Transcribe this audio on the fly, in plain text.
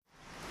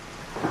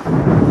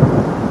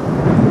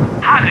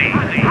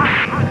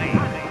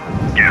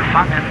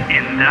Gefangen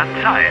in der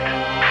Zeit.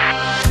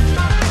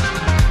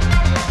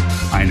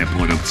 Eine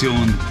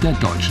Produktion der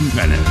Deutschen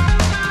Welle.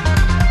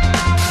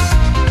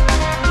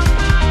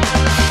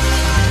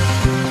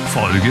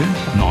 Folge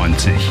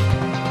 90.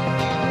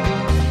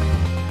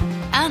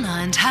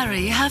 Anna and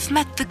Harry have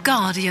met the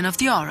guardian of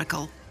the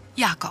Oracle,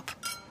 Jakob.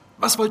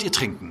 Was wollt ihr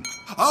trinken?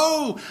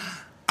 Oh,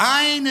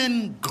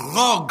 einen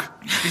Grog,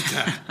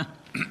 bitte.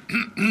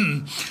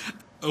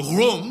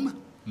 Rum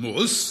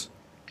muss,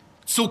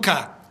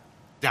 Zucker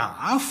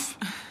darf,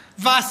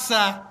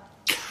 Wasser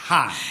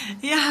kann.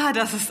 Ja,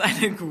 das ist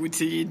eine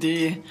gute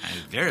Idee.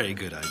 A very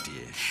good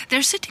idea.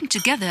 They're sitting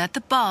together at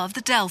the bar of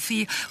the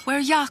Delphi, where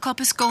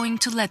Jakob is going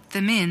to let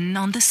them in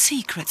on the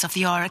secrets of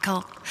the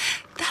Oracle.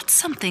 That's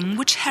something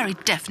which Harry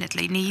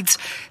definitely needs,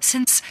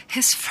 since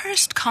his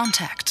first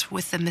contact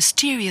with the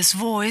mysterious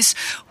voice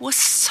was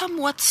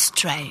somewhat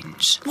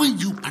strange. Will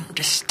you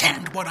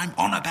understand what I'm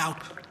on about?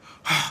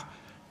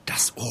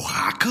 Das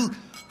Orakel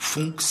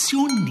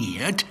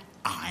funktioniert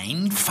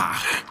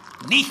einfach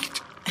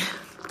nicht.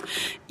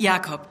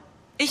 Jakob,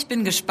 ich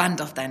bin gespannt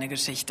auf deine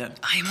Geschichte.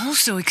 I'm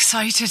also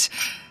excited.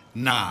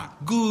 Na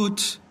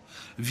gut,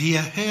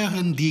 wir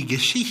hören die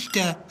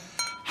Geschichte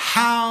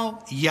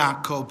How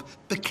Jakob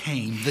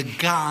became the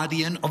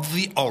guardian of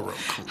the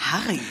Oracle.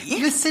 Harry?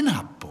 Listen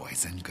up,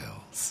 boys and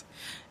girls.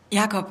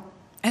 Jakob,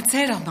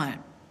 erzähl doch mal.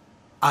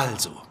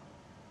 Also,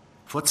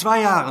 vor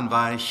 2 Jahren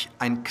war ich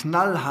ein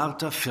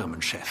knallharter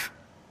Firmenchef.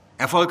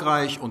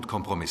 Erfolgreich und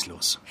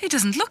kompromisslos. He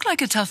doesn't look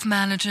like a tough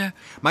manager.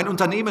 Mein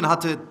Unternehmen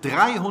hatte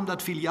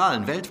 300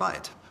 Filialen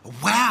weltweit.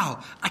 Wow,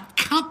 a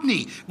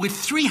company with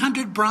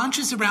 300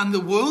 branches around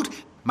the world.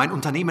 Mein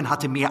Unternehmen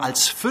hatte mehr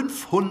als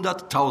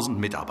 500.000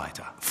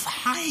 Mitarbeiter.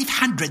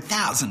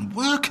 500,000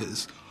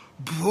 workers?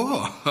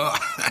 Boah,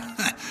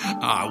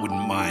 I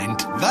wouldn't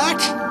mind that.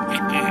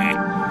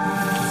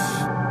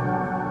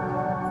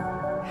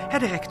 Herr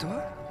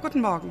Direktor,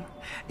 guten Morgen.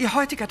 Ihr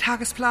heutiger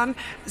Tagesplan.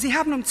 Sie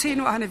haben um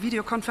 10 Uhr eine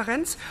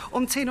Videokonferenz,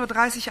 um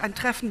 10.30 Uhr ein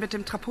Treffen mit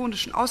dem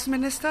traponischen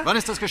Außenminister. Wann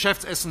ist das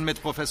Geschäftsessen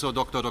mit Professor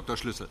Dr.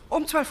 Schlüssel?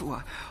 Um 12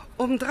 Uhr.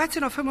 Um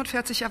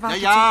 13.45 Uhr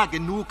erwartet Ja,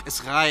 genug,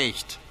 es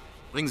reicht.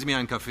 Bringen Sie mir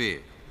einen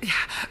Kaffee. Sie... Ja,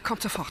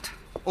 kommt sofort.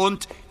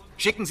 Und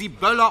schicken Sie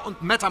Böller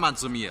und Mettermann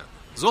zu mir.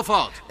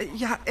 Sofort.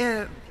 Ja,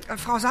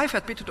 Frau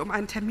Seifert bittet um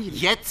einen Termin.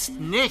 Jetzt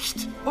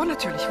nicht. Oh,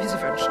 natürlich, wie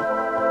Sie wünschen.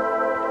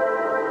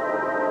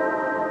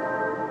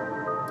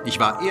 Ich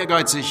war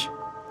ehrgeizig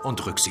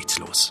und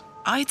rücksichtslos.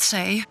 I'd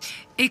say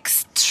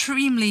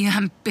extremely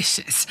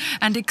ambitious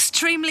and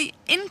extremely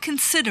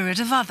inconsiderate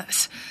of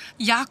others.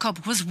 Jakob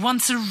was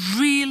once a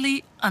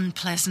really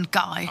unpleasant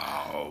guy.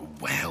 Oh,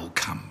 well,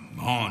 come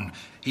on.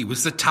 He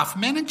was the tough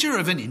manager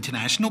of an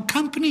international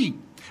company.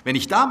 Wenn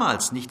ich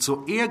damals nicht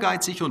so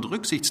ehrgeizig und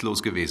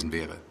rücksichtslos gewesen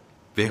wäre,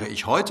 wäre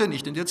ich heute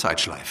nicht in der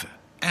Zeitschleife.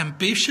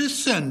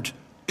 Ambitious and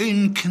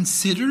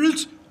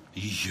inconsiderate?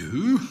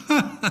 You?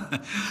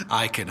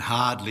 I can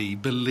hardly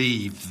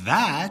believe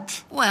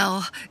that.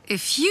 Well,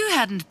 if you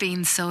hadn't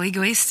been so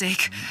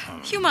egoistic,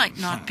 you might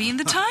not be in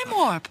the time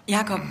warp.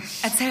 Jakob,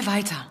 erzähl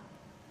weiter.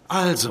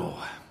 Also,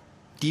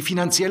 die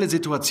finanzielle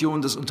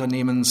Situation des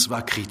Unternehmens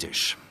war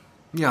kritisch.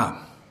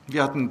 Ja,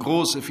 wir hatten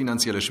große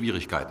finanzielle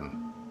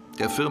Schwierigkeiten.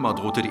 Der Firma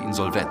drohte die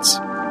Insolvenz.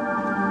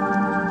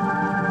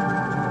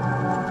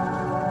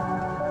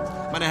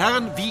 Meine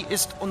Herren, wie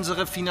ist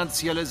unsere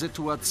finanzielle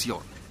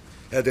Situation?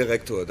 Herr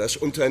Direktor, das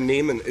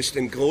Unternehmen ist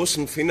in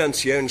großen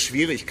finanziellen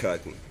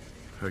Schwierigkeiten.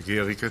 Herr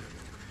Gericke,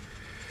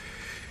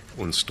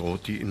 uns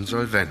droht die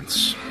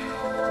Insolvenz.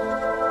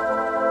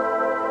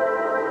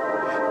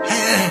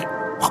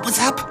 What was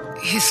up?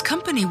 His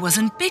company was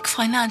in big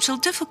financial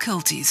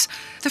difficulties.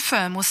 The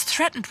firm was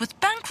threatened with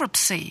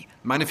bankruptcy.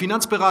 Meine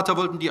Finanzberater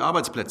wollten die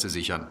Arbeitsplätze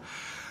sichern.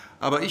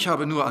 Aber ich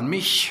habe nur an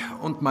mich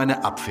und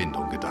meine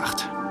Abfindung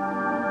gedacht.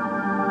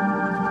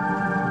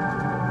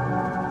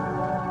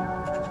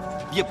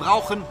 Wir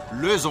brauchen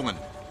Lösungen.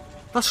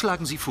 Was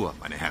schlagen Sie vor,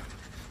 meine Herren?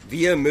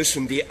 Wir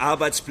müssen die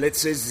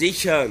Arbeitsplätze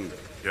sichern.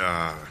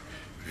 Ja,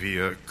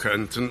 wir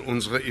könnten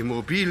unsere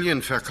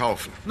Immobilien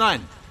verkaufen.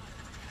 Nein,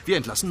 wir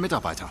entlassen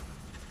Mitarbeiter.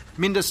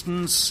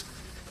 Mindestens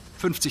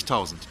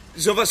 50.000.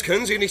 Sowas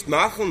können Sie nicht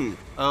machen.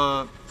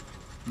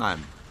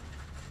 Nein,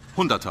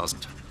 100.000.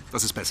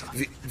 Das ist besser.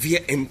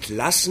 Wir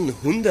entlassen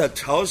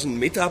 100.000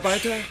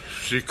 Mitarbeiter?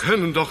 Sie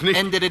können doch nicht...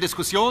 Ende der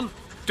Diskussion?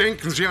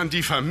 Denken Sie an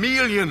die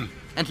Familien.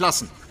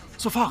 Entlassen.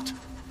 Sofort.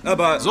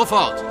 Aber...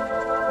 Sofort.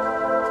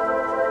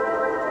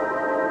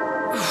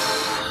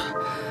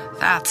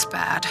 That's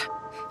bad.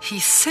 He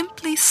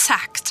simply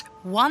sacked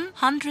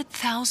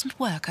 100,000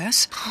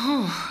 workers.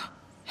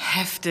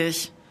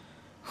 Heftig.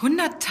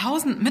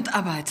 100.000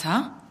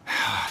 Mitarbeiter?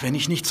 Wenn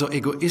ich nicht so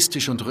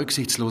egoistisch und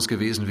rücksichtslos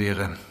gewesen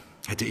wäre,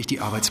 hätte ich die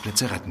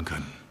Arbeitsplätze retten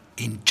können.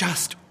 In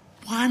just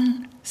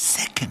 1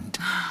 second.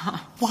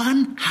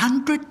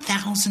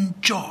 100,000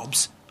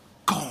 jobs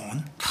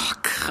gone.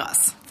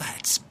 Krass.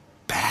 That's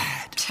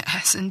bad.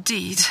 Yes,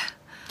 indeed.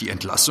 Die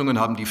Entlassungen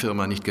haben die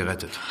Firma nicht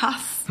gerettet.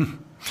 Was?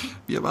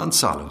 Wir waren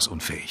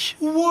zahlungsunfähig.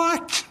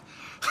 What?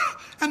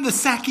 And the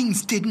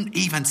sackings didn't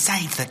even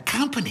save the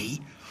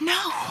company? No,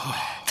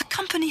 the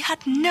company had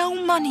no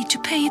money to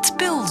pay its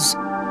bills.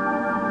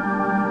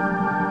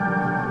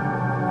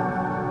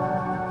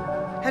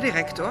 Herr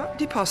Direktor,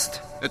 die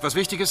Post. Etwas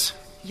Wichtiges?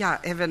 Ja,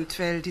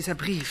 eventuell dieser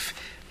Brief.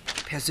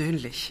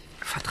 Persönlich,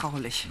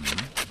 vertraulich.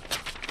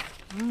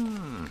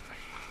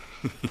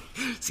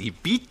 Sie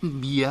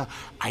bieten mir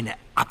eine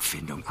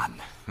Abfindung an.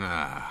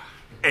 Ah,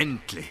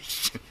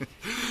 endlich.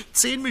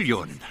 10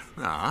 Millionen.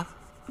 Ja,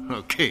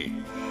 okay.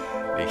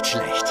 Nicht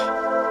schlecht.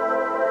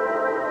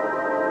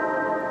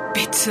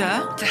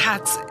 Bitte?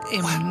 That's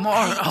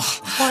immoral.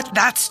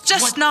 That's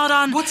just not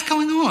on... What's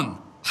going on?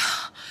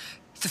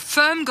 The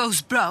firm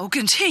goes broke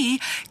and he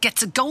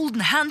gets a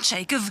golden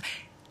handshake of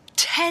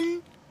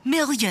 10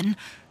 million.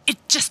 It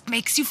just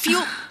makes you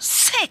feel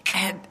sick.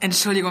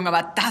 Entschuldigung,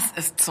 aber das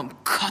ist zum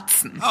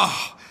Kotzen. Oh,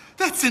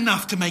 that's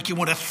enough to make you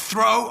want to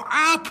throw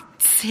up.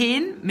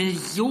 10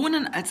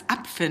 Millionen als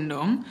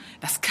Abfindung?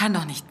 Das kann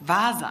doch nicht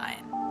wahr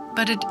sein.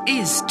 But it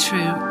is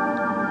true.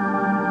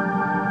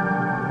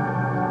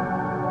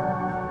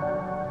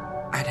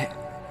 Eine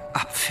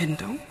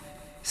Abfindung?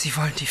 Sie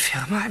wollen die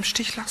Firma im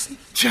Stich lassen?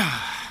 Tja,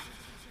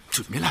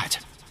 tut mir leid.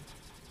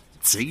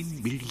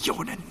 10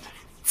 Millionen.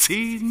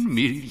 10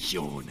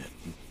 Millionen.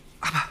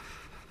 Aber,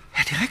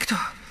 Herr Direktor,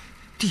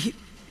 die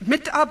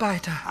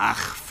Mitarbeiter.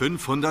 Ach,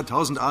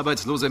 500.000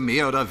 Arbeitslose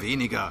mehr oder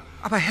weniger.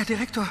 Aber, Herr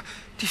Direktor,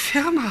 die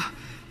Firma.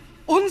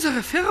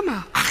 Unsere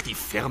Firma. Ach, die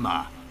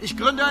Firma. Ich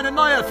gründe eine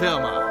neue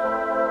Firma.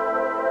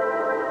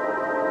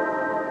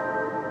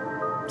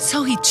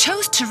 So he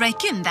chose to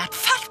rake in that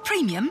fat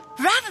premium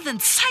rather than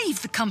save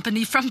the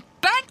company from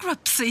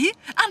bankruptcy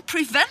and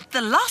prevent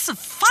the loss of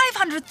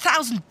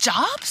 500,000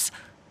 jobs?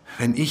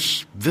 Wenn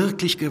ich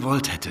wirklich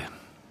gewollt hätte,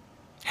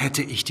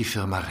 hätte ich die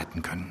Firma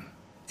retten können.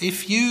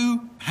 If you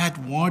had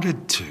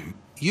wanted to,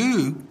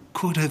 you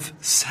could have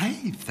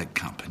saved the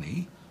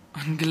company.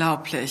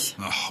 Unglaublich.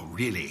 Oh,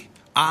 really?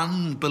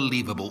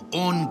 Unbelievable.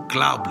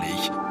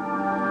 Unglaublich.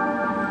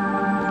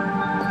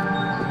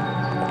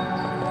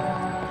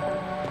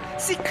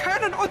 Sie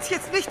können uns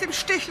jetzt nicht im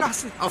Stich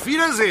lassen. Auf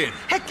Wiedersehen.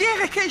 Herr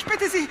Gericke, ich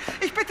bitte Sie,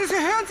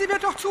 hören Sie mir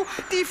doch zu.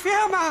 Die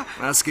Firma.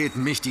 Was geht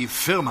mich die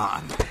Firma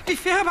an? Die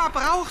Firma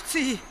braucht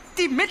Sie.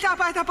 Die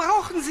Mitarbeiter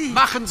brauchen Sie.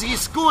 Machen Sie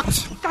es gut.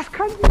 Das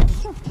können Sie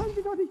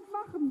doch nicht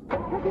machen.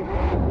 Herr Gericke,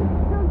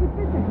 hören Sie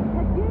bitte.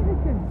 Herr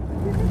Gericke,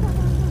 die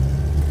Mitarbeiter.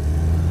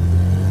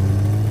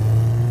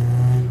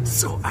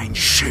 So ein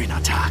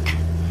schöner Tag.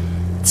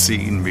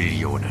 10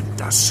 Millionen,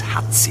 das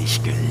hat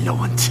sich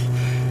gelohnt.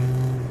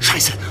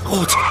 Scheiße,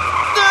 rot.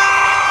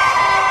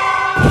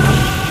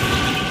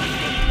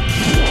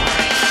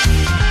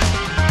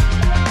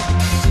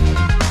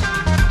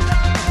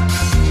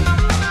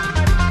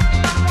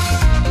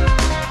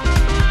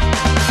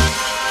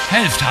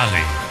 Helft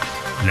Harry.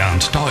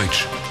 Lernt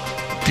Deutsch.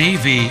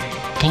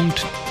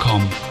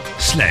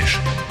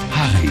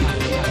 dw.com/Harry.